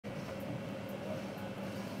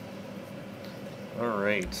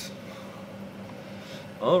Alright.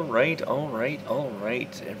 Alright,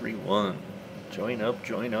 everyone. Join up,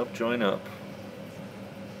 join up, join up.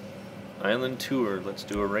 Island tour. Let's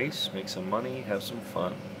do a race, make some money, have some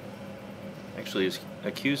fun. Actually, is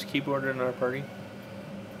Accused keyboard in our party?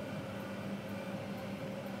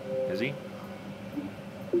 Is he?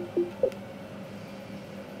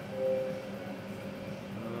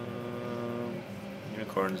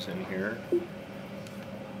 Unicorn's in here.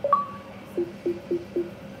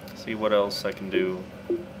 See what else I can do.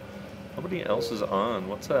 Nobody else is on.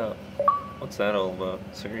 What's that? What's that all about?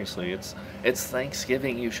 Seriously, it's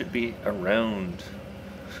Thanksgiving. You should be around.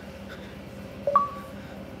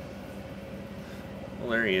 Well,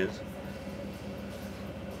 there he is.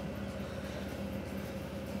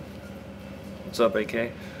 What's up,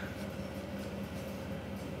 AK?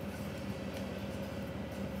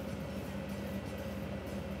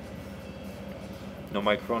 No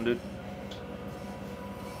microphone, dude?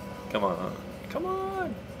 Come on. Come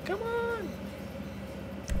on! Come on!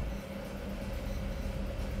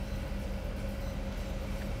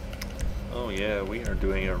 Oh yeah, we are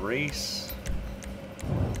doing a race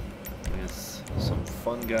with some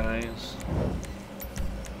fun guys.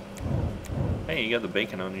 Hey, you got the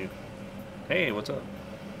bacon on you. Hey, what's up?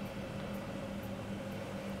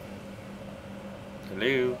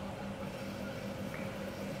 Hello?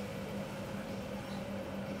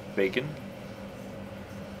 Bacon?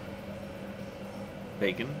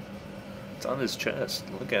 Bacon? It's on his chest.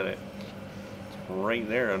 Look at it. It's right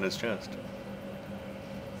there on his chest.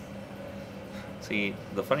 See,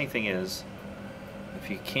 the funny thing is, if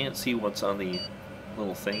you can't see what's on the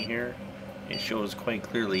little thing here, it shows quite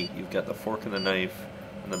clearly you've got the fork and the knife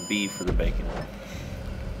and the B for the bacon.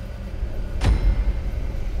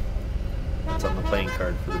 That's on the playing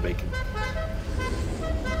card for the bacon.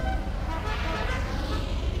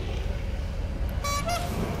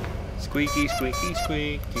 Squeaky, squeaky,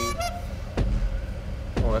 squeaky.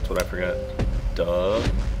 Oh, that's what I forgot. Duh.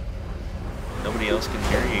 Nobody else can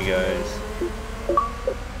hear you guys.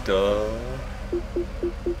 Duh.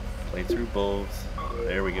 Play through both.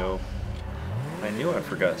 There we go. I knew I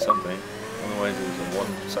forgot something. Otherwise it was a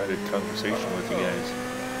one-sided conversation with you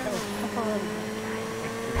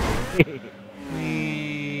guys.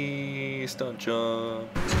 Whee! Stunt jump.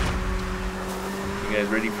 You guys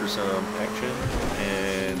ready for some action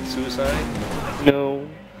and suicide? No.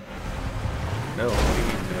 No, what do you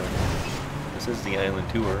mean no? This is the island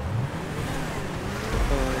tour.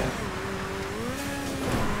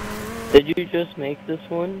 Did you just make this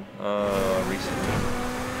one? Recently.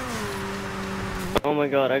 Oh my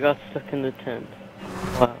god, I got stuck in the tent.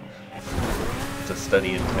 Wow. It's a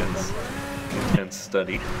study, intense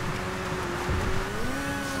study.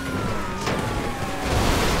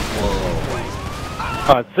 Whoa.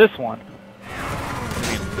 Oh, it's this one. What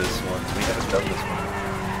do you mean this one? We haven't done this one.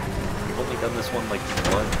 We've only done this one like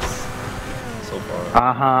once so far.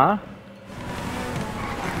 Uh-huh.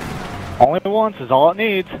 Only once is all it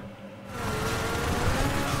needs.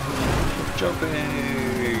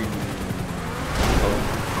 Jumping! Oh.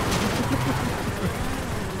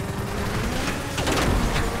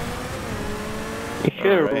 You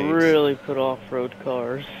should have really put off-road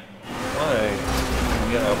cars. Why?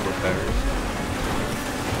 We got off-road tires.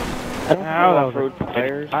 I don't have off-road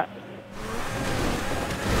tires. I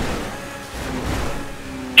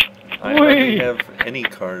hardly have any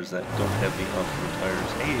cars that don't have the off-road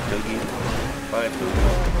tires. Hey, Dougie. Bye, Dougie.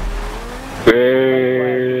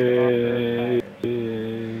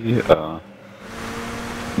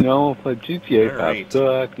 No, but GTA 5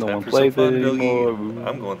 suck, no one plays it anymore.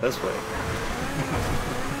 I'm going this way.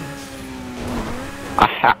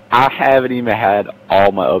 I haven't even had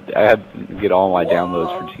all my I have to get all my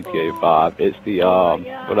downloads for GTA 5. It's the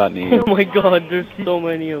what I need. Oh my god, there's so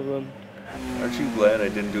many of them. Aren't you glad I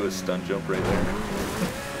didn't do a stunt jump right there?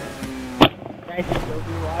 I should still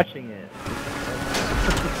be watching it.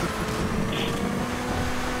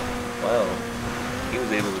 Wow. He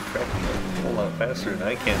was able to track me a whole lot faster than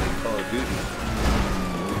I can in Call of Duty.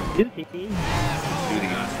 Duty. Duty.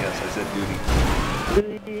 Yes, I said duty.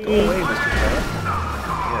 Go away, Mr. Crab.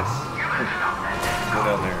 Yes. Go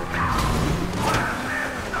down there.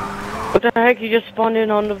 What the heck? You just spawned in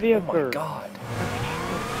on the vehicle. Oh my god.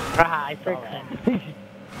 Ah, I forgot.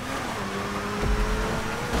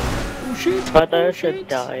 Oh shit. I thought I should have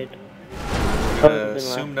died. I'm gonna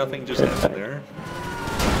assume nothing just happened there.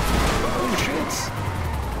 Oh shit.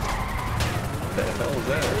 What the hell was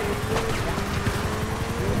that?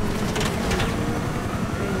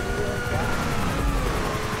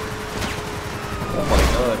 Oh my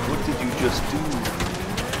god, what did you just do?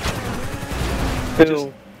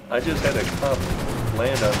 Who? I just had a cop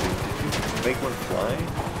land on me. Did you make one fly?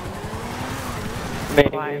 Maybe.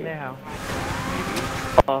 Flying now. Maybe.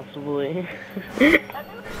 Possibly.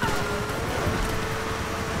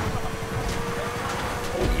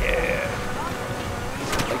 Oh yeah.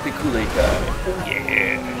 Like the Kool-Aid guy. Oh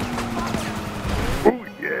yeah. Oh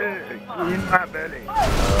yeah, in my belly.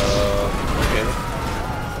 Okay.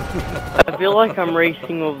 I feel like I'm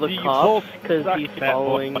racing with the cops because he's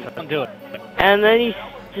following. Don't do it. And then he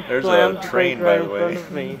just There's a slams the train, brake right by in the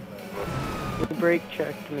front way. of me. He brake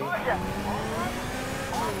checked me.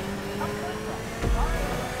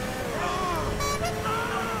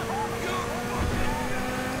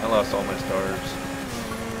 I lost all my stars.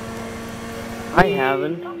 I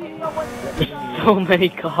haven't. There's so many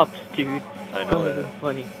cops, dude. I know It's that.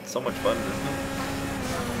 funny. It's so much fun, isn't it?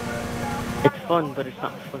 It's fun, but it's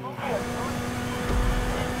not funny.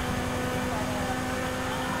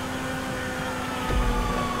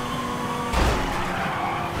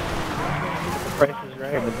 Price is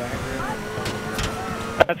right in the back room.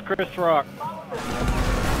 That's Chris Rock.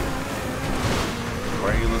 Why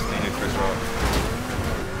are you listening to Chris Rock?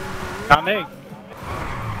 Not me.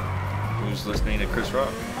 Who's listening to Chris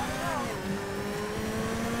Rock?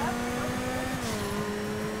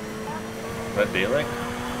 Is that Dalek?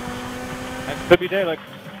 That could be Dalek.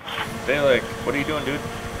 Dalek, what are you doing, dude?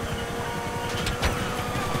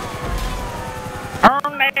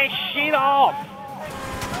 Turn that shit off!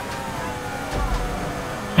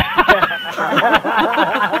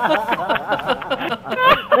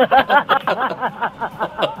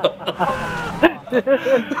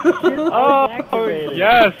 Oh,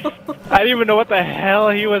 yes! I didn't even know what the hell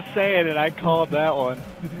he was saying, and I called that one.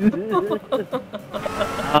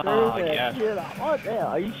 Oh, yes. What the hell?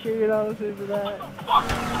 Are you sure you're not listening to that?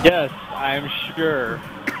 Yes, I'm sure.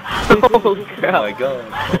 Oh Oh crap. my god.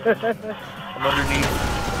 I'm underneath.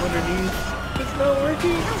 I'm underneath. It's not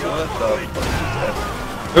working. What the fuck is that?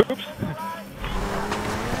 Oops.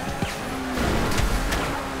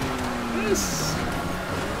 Yes.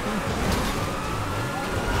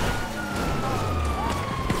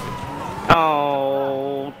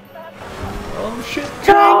 Oh. Oh shit.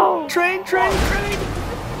 No. Train, train, train.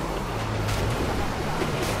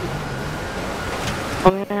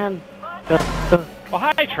 Oh man. Well,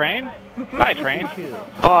 hi, train. Hi, train.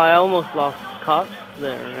 Oh, I almost lost cops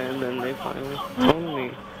there, and then they finally found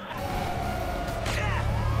me.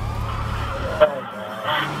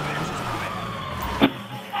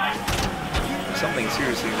 There's something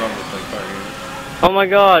seriously wrong with my car here. Oh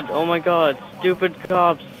my god, stupid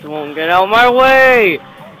cops won't get out my way!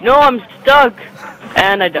 No, I'm stuck!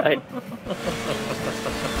 And I died.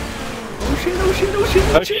 Oh shit, oh shit, oh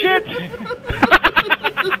shit, Oh, shit!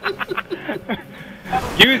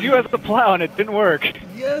 Use you as the plow, and it didn't work.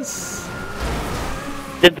 Yes.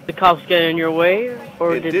 Did the cops get in your way,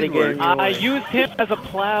 or It did did they get work. in your I way? used him as a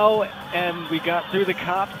plow, and we got through the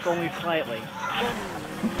cops only slightly.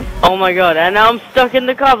 Oh my god, and now I'm stuck in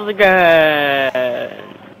the cops again!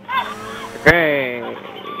 Great.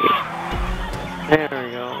 There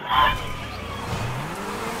we go.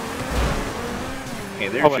 Hey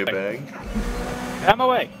there, Oh, wait. shitbag. Out of my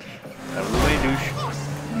way. Out of the way, douche.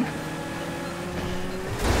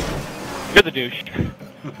 You're the douche.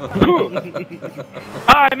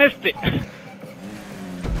 Ah, I missed it.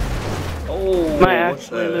 Oh, Might what's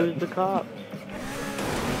actually that? lose the cops.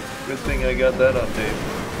 Good thing I got that on tape.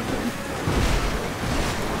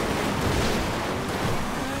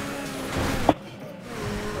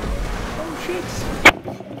 Oh shit.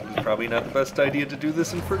 Probably not the best idea to do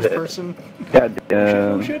this in first person. God Oh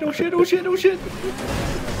damn. shit, oh shit, oh shit, oh shit, oh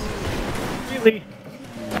shit. Really?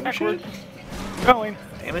 Oh Backwards. shit. Going.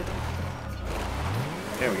 Damn it.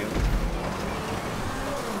 There we go.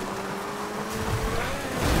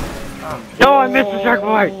 No, I missed the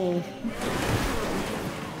checkpoint!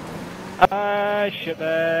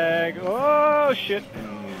 Shitbag. Oh, shit.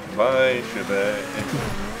 Bye, shitbag.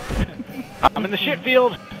 I'm in the shit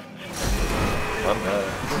field. I'm not.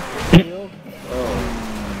 Oh,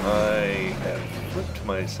 I have flipped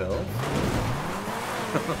myself.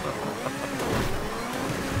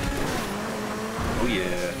 Oh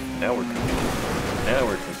yeah, now we're cooking. Now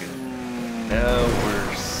we're cooking. Now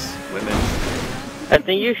we're swimming. I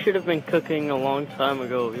think you should have been cooking a long time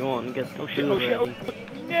ago if you want to get the food ready.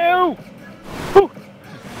 No! For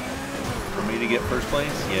me to get first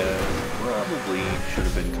place? Yeah, probably should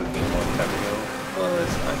have been cooking a long time ago. But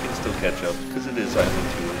I can still catch up, because it is only 2.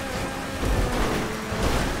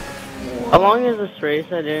 How long is this race?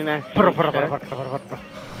 I didn't actually check.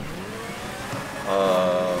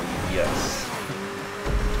 Yes.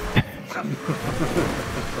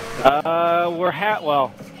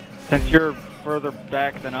 Well, since you're further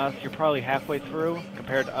back than us. You're probably halfway through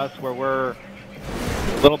compared to us, where we're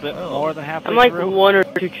a little bit more than halfway I'm like through. 1 or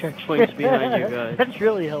 2 checkpoints behind you guys. That's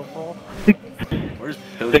really helpful. Where's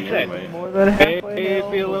Pilly That's it. anyway? More than halfway.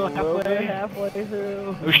 Maybe a little bit halfway. halfway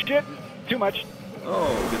through. Oh shit! Too much.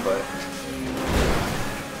 Oh, goodbye.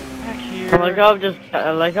 Back here.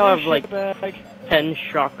 I like how I have like Bag. 10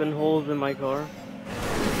 shotgun holes in my car.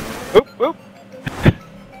 Oop, oop.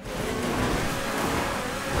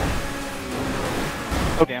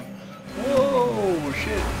 Oh damn. Whoa,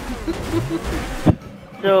 shit.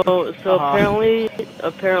 So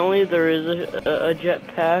apparently there is a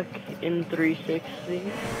jetpack in 360. In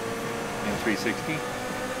 360?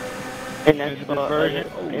 In Xbox version?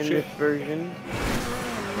 Oh, in shit. this version.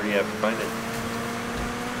 Where do you have to find it?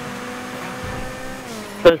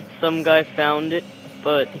 Because some guy found it,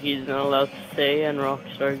 but he's not allowed to say, and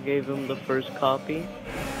Rockstar gave him the first copy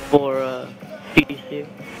for PC.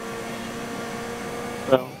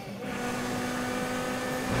 So.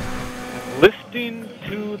 Lifting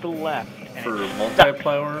to the left. And For it's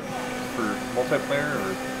multiplayer? For multiplayer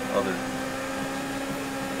or other?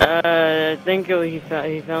 I think he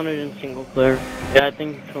found it in single player. Yeah, I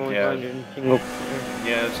think he only found it in single player.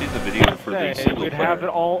 Yeah, I've seen the video for the Say, single we'd player. have it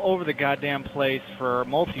all over the goddamn place for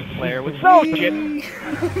multiplayer with so shit.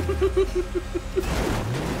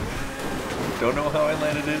 Don't know how I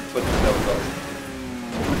landed it, but that was awesome.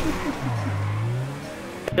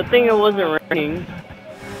 Good thing it wasn't raining.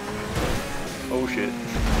 Oh shit.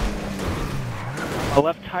 My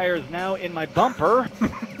left tire is now in my bumper.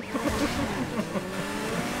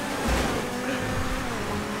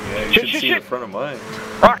 Yeah, you Shit, should shit, see shit. the front of mine.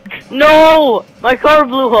 Rock. No! My car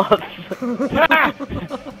blew up! Guess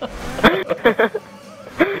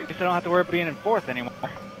I don't have to worry about being in fourth anymore.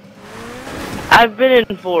 I've been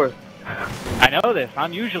in fourth. I know this.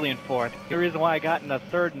 I'm usually in fourth. The reason why I got in the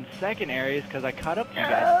third and second area is because I caught up to you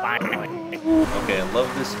guys finally. Okay, I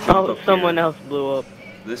love this jump Oh, up someone here. else blew up.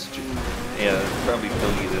 This yeah, it's probably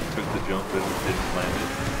Pilgy that took the jump and didn't land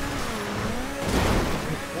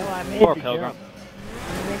No, I made Poor the Pilgrim. jump.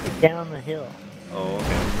 I make it down the hill. it. Oh,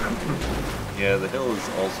 okay. Yeah, the hill is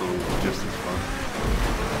also just as fun.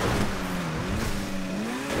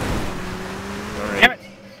 Damn Alright, it.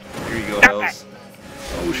 here you go, Stop Hells.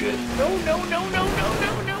 Oh shit. No,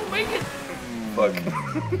 make it! Fuck.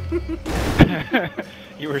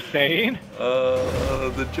 You were saying?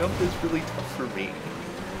 The jump is really tough for me.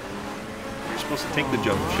 You're supposed to take the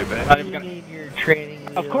jump, Not shitbag. even gonna- You need your training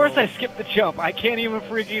Of course I skipped the jump. I can't even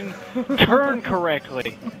freaking turn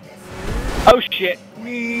correctly. Oh shit.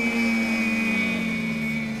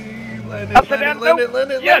 Land it, Upside land down, it, land nope. it,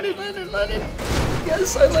 land it, Yes. land it.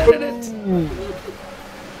 Yes, I landed it.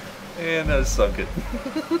 And I sunk it.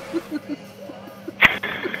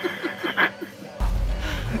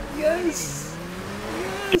 Yes.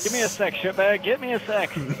 Give me a sec, shitbag. Give me a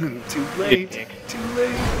sec. Too late. Dick. Too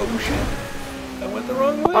late. Oh shit. I went the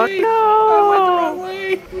wrong way. Oh I went the wrong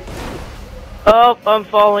way. Oh, I'm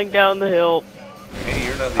falling down the hill. Hey,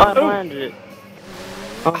 you're not the I only landed it.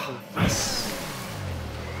 Awesome.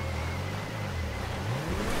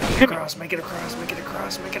 Make it across, make it across, make it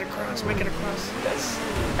across, make it across, make it across. Yes.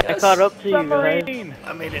 I caught up to you guys. Submarine.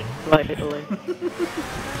 I made it. Lightly.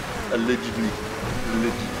 Allegedly.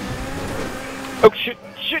 Oh shit.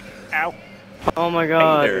 Shit. Ow. Oh my Hey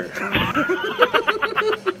god. there.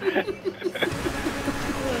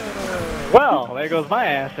 Well, there goes my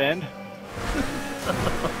ass end.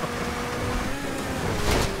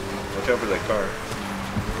 Watch out for that car.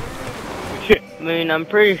 Shit. I mean, I'm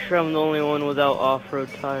pretty sure I'm the only one without off-road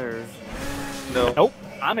tires. No. Nope.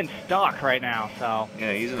 I'm in stock right now, so.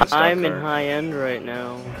 Yeah, he's in a stock I'm car. in high end right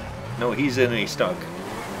now. No, he's in a stock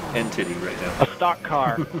entity right now. A stock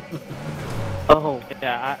car. Oh.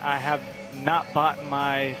 Yeah, I have not bought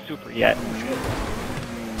my super yet.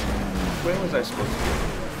 Where was I supposed to go?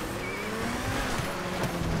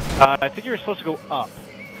 I think you were supposed to go up.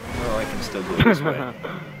 Well, I can still go this way.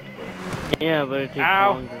 Yeah, but it takes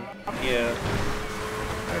Ow. longer. Yeah.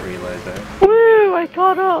 I realize that. Woo! I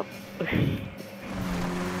caught up!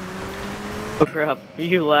 Oh crap,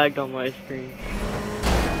 you lagged on my screen.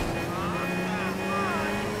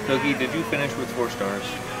 Dougie, did you finish with 4 stars?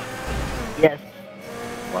 Yes.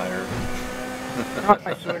 Liar.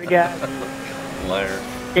 I swear to God. Liar.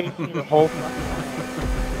 Take me the whole fucking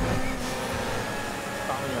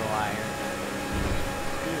Call me a liar.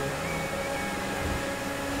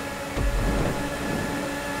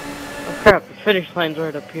 Oh crap, the finish line's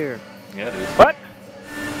right up here. Yeah, it is. What?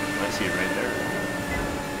 I see it right there.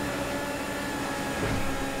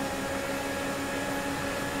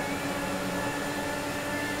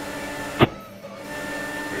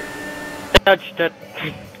 touched it.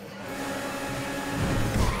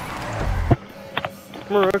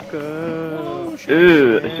 America.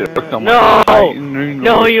 Ew, I should have come No! on.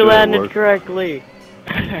 No, you landed correctly.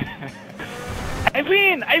 I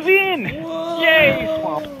win! I win! Yay!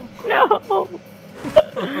 Swamp. No!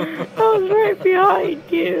 I was right behind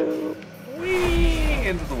you. Whee!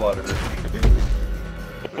 Into the water.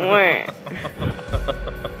 Wah.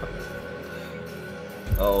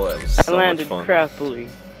 Oh, that was I so much landed fun. crappily.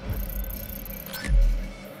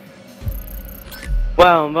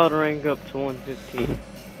 Wow, I'm about to rank up to 115.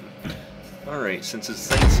 Alright, since it's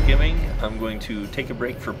Thanksgiving, I'm going to take a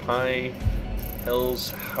break for pie. Hells,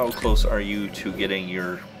 how close are you to getting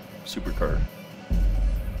your supercar?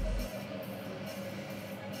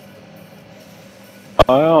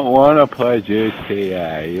 I don't want to play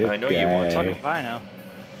GTA. I know you want to. Fucking fine now.